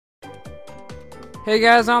Hey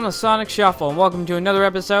guys, I'm the Sonic Shuffle, and welcome to another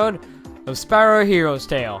episode of Spyro Hero's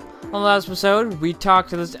Tale. On the last episode, we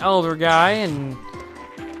talked to this elder guy and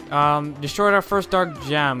destroyed our first dark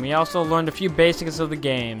gem. We also learned a few basics of the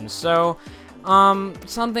game. So,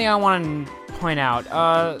 something I want to point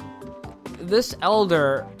out. This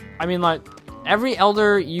elder, every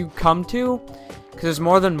elder you come to, because there's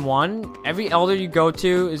more than one, every elder you go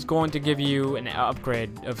to is going to give you an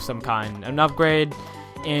upgrade of some kind. An upgrade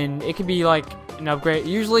in, it could be like an upgrade,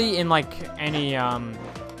 usually in like any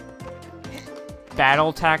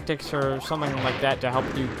battle tactics or something like that to help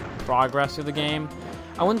you progress through the game.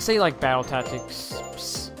 I wouldn't say like battle tactics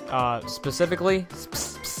specifically.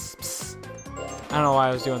 I don't know why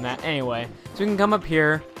I was doing that. Anyway, so we can come up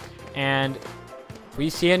here and we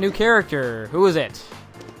see a new character. Who is it?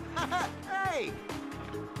 Hey!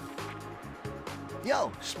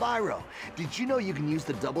 Yo, Spyro, did you know you can use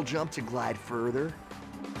the double jump to glide further?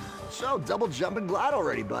 So, double jump and glide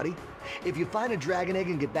already, buddy. If you find a dragon egg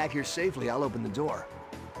and get back here safely, I'll open the door.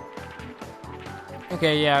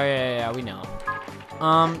 Okay, yeah, we know.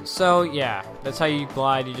 So yeah, that's how you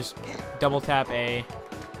glide. You just double tap A,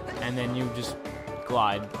 and then you just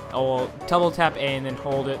glide. Oh, well, double tap A and then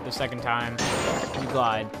hold it the second time. You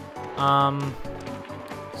glide.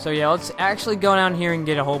 So yeah, let's actually go down here and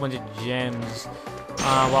get a whole bunch of gems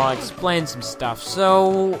while I explain some stuff.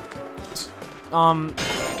 So,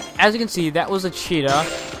 as you can see, that was a cheetah,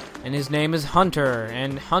 and his name is Hunter.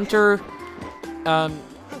 And Hunter's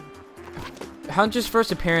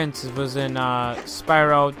first appearance was in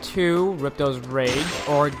Spyro 2, Ripto's Rage,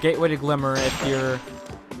 or Gateway to Glimmer if you're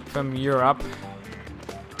from Europe.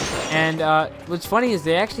 And what's funny is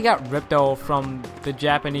they actually got Ripto from the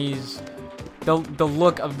Japanese, the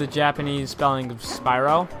look of the Japanese spelling of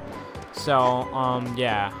Spyro. So,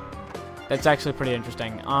 yeah, that's actually pretty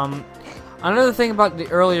interesting. Another thing about the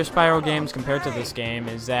earlier Spyro games compared to this game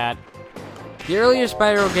is that the earlier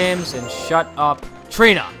Spyro games, and shut up,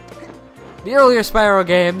 Trina! The earlier Spyro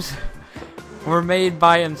games were made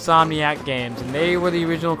by Insomniac Games, and they were the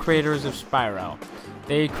original creators of Spyro.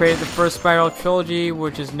 They created the first Spyro trilogy,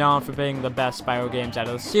 which is known for being the best Spyro games out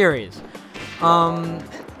of the series.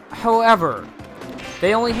 However,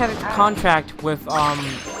 they only had a contract with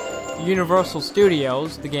Universal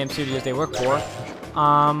Studios, the game studios they work for.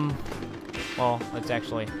 Well, let's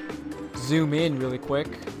actually zoom in really quick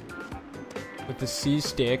with the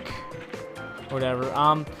C-stick, whatever.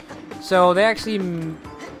 So they actually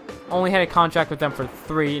only had a contract with them for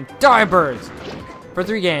three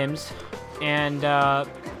games, and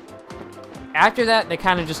after that they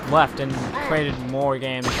kind of just left and created more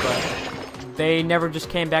games, but they never just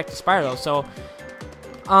came back to Spyro. So,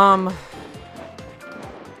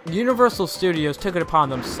 Universal Studios took it upon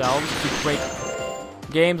themselves to create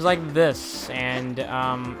games like this, and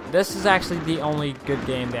this is actually the only good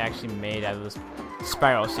game they actually made out of this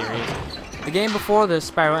Spyro series. The game before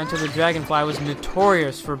this, Spyro Enter the Dragonfly, was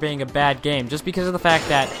notorious for being a bad game, just because of the fact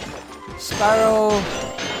that Spyro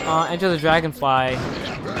Enter the Dragonfly,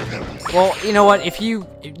 well, you know what, if you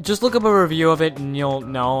just look up a review of it and you'll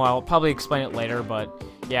know. I'll probably explain it later, but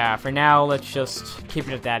yeah, for now, let's just keep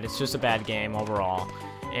it at that. It's just a bad game overall.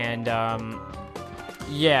 And,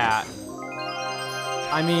 yeah,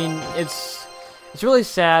 I mean, it's really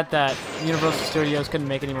sad that Universal Studios couldn't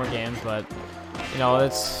make any more games, but, you know,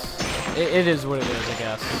 it is what it is, I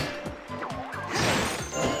guess.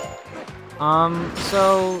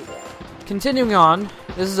 So, continuing on,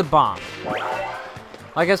 this is a bomb.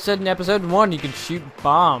 Like I said in episode 1, you can shoot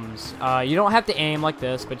bombs. You don't have to aim like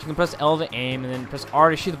this, but you can press L to aim and then press R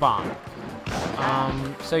to shoot the bomb.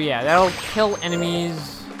 So yeah, that'll kill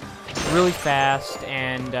enemies really fast,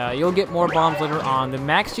 and you'll get more bombs later on. The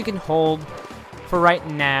max you can hold for right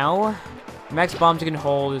now, max bombs you can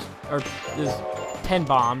hold is 10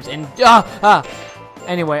 bombs, and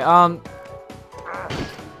anyway,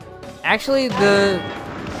 actually the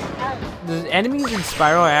enemies in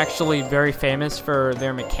Spyro are actually very famous for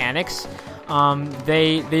their mechanics.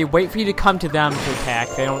 They wait for you to come to them to attack.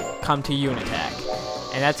 They don't come to you and attack,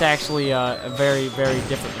 and that's actually a very, very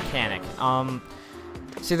different mechanic.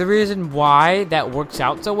 See, the reason why that works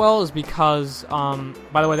out so well is because,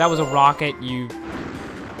 by the way, that was a rocket. You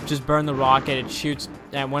just burn the rocket, it shoots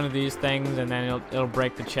at one of these things, and then it'll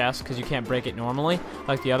break the chest, because you can't break it normally,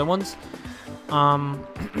 like the other ones. Well,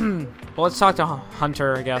 let's talk to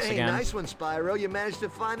Hunter, I guess, again. Nice one, Spyro. You managed to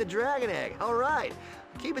find the dragon egg. All right.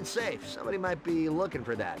 Keep it safe. Somebody might be looking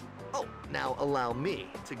for that. Oh, now allow me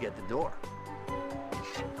to get the door.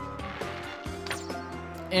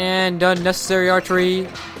 And unnecessary archery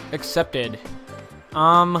accepted.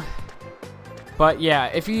 But yeah,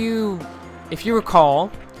 if you recall,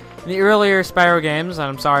 In the earlier Spyro games, and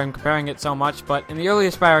I'm sorry I'm comparing it so much, but in the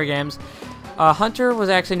earlier Spyro games, Hunter was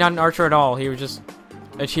actually not an archer at all. He was just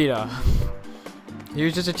a cheetah. He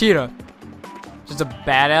was just a cheetah. Just a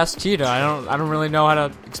badass cheetah. I don't really know how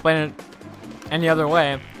to explain it any other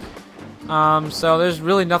way. So there's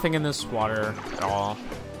really nothing in this water at all.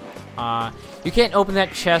 You can't open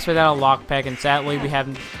that chest without a lockpick, and sadly we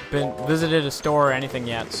haven't visited a store or anything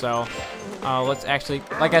yet, so let's actually,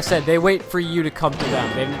 like I said, they wait for you to come to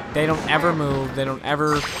them. They don't ever move, they don't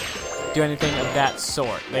ever do anything of that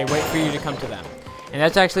sort. They wait for you to come to them. And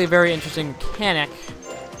that's actually a very interesting mechanic,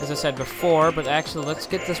 as I said before, but actually let's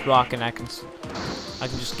get this rock and I can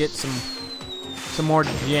just get some more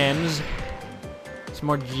gems. Some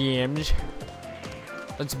more gems.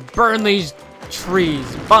 Let's burn these trees.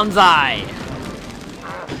 Bonsai!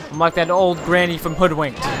 I'm like that old granny from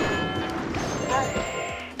Hoodwinked.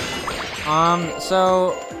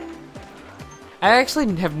 So I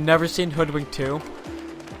actually have never seen Hoodwinked 2.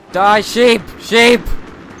 Die, sheep! Sheep!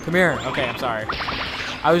 Come here. Okay, I'm sorry.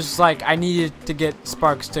 I was just like, I needed to get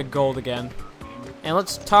Sparks to gold again. And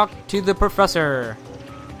let's talk to the professor.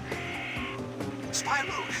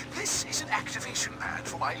 Spyro, this is an activation pad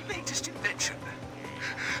for my latest invention.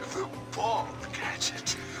 The ball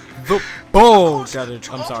gadget. The ball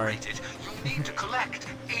gadget. I'm sorry. You need to collect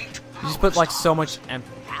 8 You just put like so much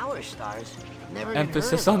Power stars? Never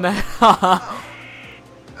emphasis on that.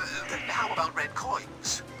 Then how about red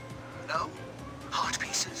coins? No? Heart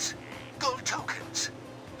pieces? Gold tokens?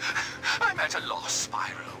 I'm at a loss,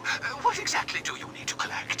 Spyro. What exactly do you need to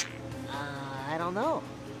collect? I don't know.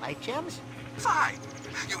 Light gems? Fine.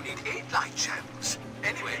 You need 8 light gems.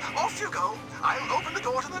 Anyway, off you go. I'll open the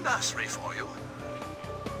door to the nursery for you.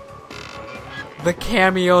 The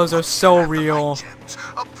cameos are so real. Light gems.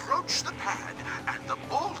 Approach the pad, and the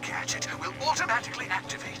ball gadget will automatically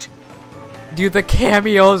activate. Dude, the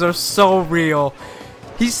cameos are so real.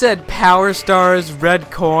 He said power stars,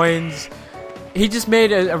 red coins. He just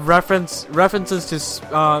made a references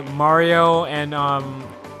to Mario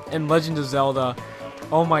and Legend of Zelda.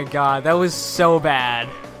 Oh my god, that was so bad.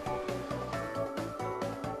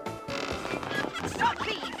 Stop,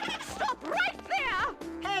 thief! Stop right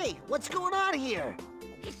there! Hey, what's going on here?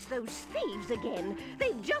 It's those thieves again.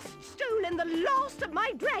 They've just stolen the last of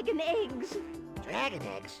my dragon eggs. Dragon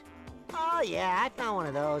eggs? Oh yeah, I found one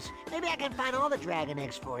of those. Maybe I can find all the dragon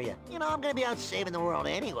eggs for you. You know, I'm gonna be out saving the world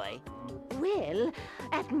anyway. Well,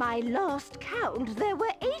 at my last count, there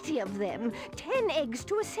were 80 of them. 10 eggs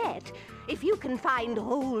to a set. If you can find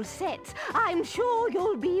whole sets, I'm sure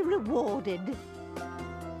you'll be rewarded.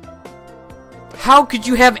 How could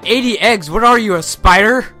you have 80 eggs? What are you, a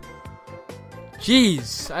spider?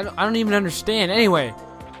 Jeez, I don't even understand. Anyway,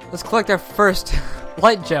 let's collect our first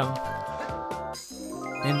light gem.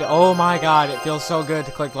 And oh my god, it feels so good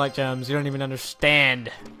to collect light gems. You don't even understand.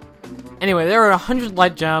 Anyway, there are 100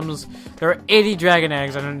 light gems. There are 80 dragon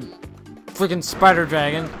eggs and a freaking spider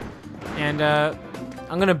dragon. And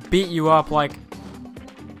I'm gonna beat you up like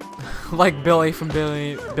Billy from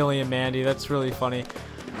Billy and Mandy. That's really funny.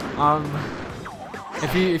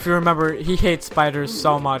 If you remember, he hates spiders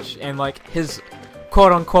so much, and like his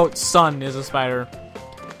quote unquote son is a spider.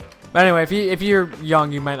 But anyway, if you're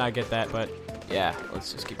young, you might not get that, but yeah,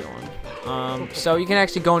 let's just keep going. So you can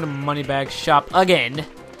actually go into Moneybag Shop again,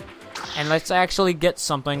 and let's actually get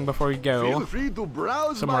something before we go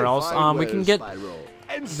somewhere else. We can get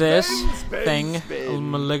this thing,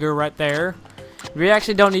 Maligger right there. We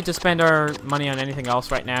actually don't need to spend our money on anything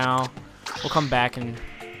else right now. We'll come back and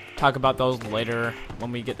talk about those later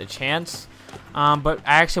when we get the chance. But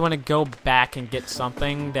I actually want to go back and get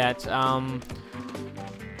something that some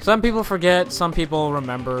people forget, some people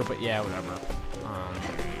remember, but yeah, whatever.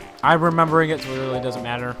 I'm remembering it, so it really doesn't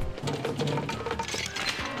matter.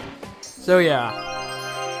 So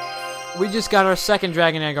yeah, we just got our second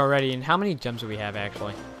dragon egg already, and how many gems do we have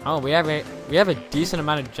actually? Oh, we have a decent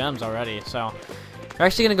amount of gems already. So we're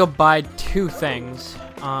actually gonna go buy 2 things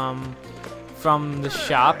from the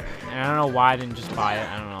shop, and I don't know why I didn't just buy it.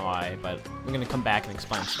 I don't know why, but we're gonna come back and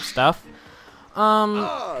explain some stuff.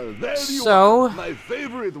 So my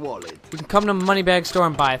favorite wallet. we can come to Moneybag Store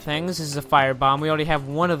and buy things. This is a firebomb. We already have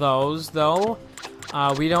one of those, though.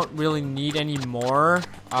 We don't really need any more.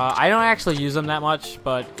 I don't actually use them that much,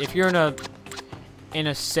 but if you're in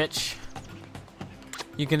a sitch,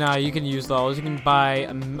 you can use those. You can buy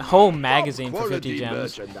a whole magazine for 50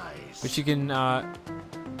 gems, which you can.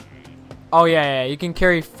 Oh yeah, you can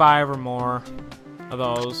carry 5 or more of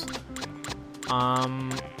those.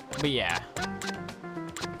 But yeah,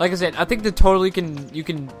 like I said, I think the total the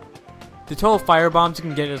total firebombs you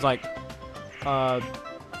can get is like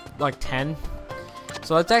 10.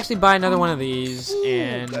 So let's actually buy another one of these,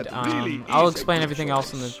 and I'll explain everything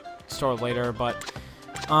else in the store later, but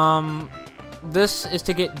this is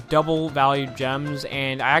to get double valued gems,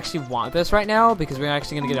 and I actually want this right now because we're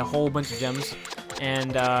actually going to get a whole bunch of gems,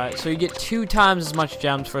 and so you get 2 times as much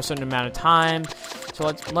gems for a certain amount of time. So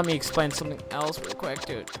let me explain something else real quick,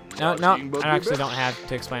 dude. No, I actually don't have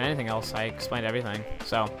to explain anything else. I explained everything.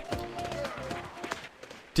 So,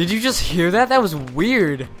 did you just hear that? That was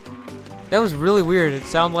weird. That was really weird. It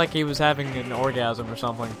sounded like he was having an orgasm or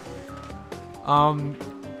something.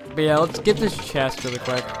 But yeah, let's get this chest really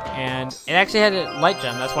quick. And it actually had a light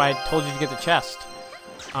gem. That's why I told you to get the chest.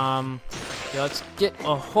 Yeah, let's get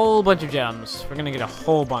a whole bunch of gems. We're gonna get a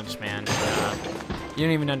whole bunch, man. You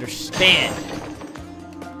don't even understand.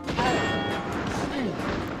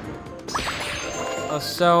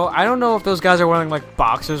 So, I don't know if those guys are wearing, like,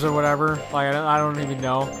 boxers or whatever. Like, I don't even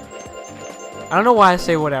know. I don't know why I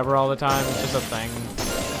say whatever all the time. It's just a thing.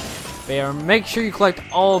 But yeah, make sure you collect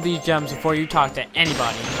all these gems before you talk to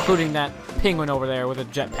anybody, including that penguin over there with a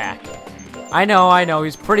jetpack. I know,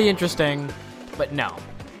 he's pretty interesting, but no.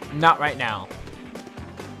 Not right now.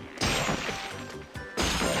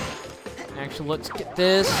 Actually, let's get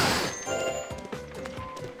this.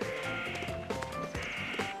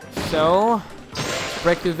 So,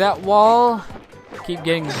 break through that wall. Keep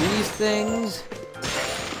getting these things.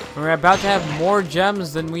 We're about to have more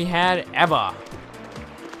gems than we had ever.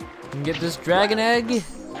 We can get this dragon egg.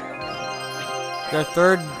 Our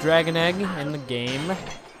 3rd dragon egg in the game.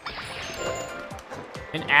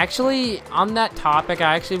 And actually, on that topic,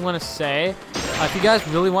 I actually want to say, if you guys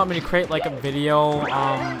really want me to create like a video,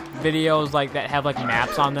 videos like that have like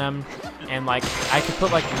maps on them, and like I could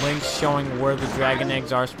put like links showing where the dragon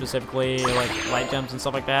eggs are specifically, like light gems and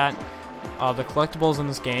stuff like that, the collectibles in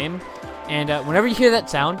this game. And whenever you hear that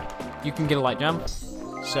sound, you can get a light gem.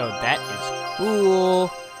 So that is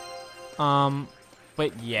cool.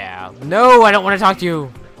 But yeah, no, I don't want to talk to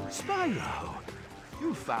you. Spyro,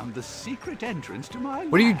 you found the secret entrance to my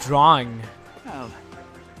What are you drawing? Well,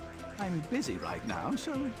 I'm busy right now,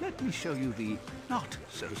 so let me show you the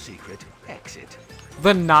not-so-secret exit.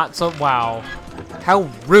 The not so... Wow. How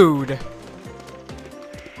rude.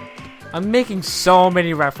 I'm making so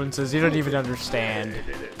many references, you don't even understand.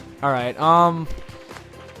 Alright,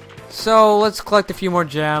 so let's collect a few more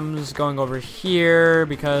gems going over here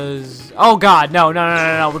because... Oh god, no, we're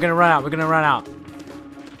gonna run out,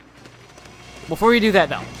 Before we do that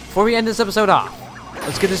though, before we end this episode off,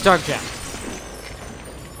 let's get this dark gem.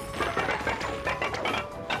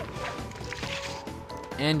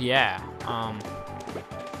 And yeah,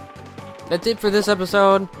 that's it for this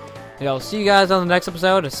episode. And I'll see you guys on the next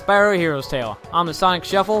episode of Spyro Hero's Tale. I'm the Sonic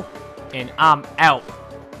Shuffle, and I'm out.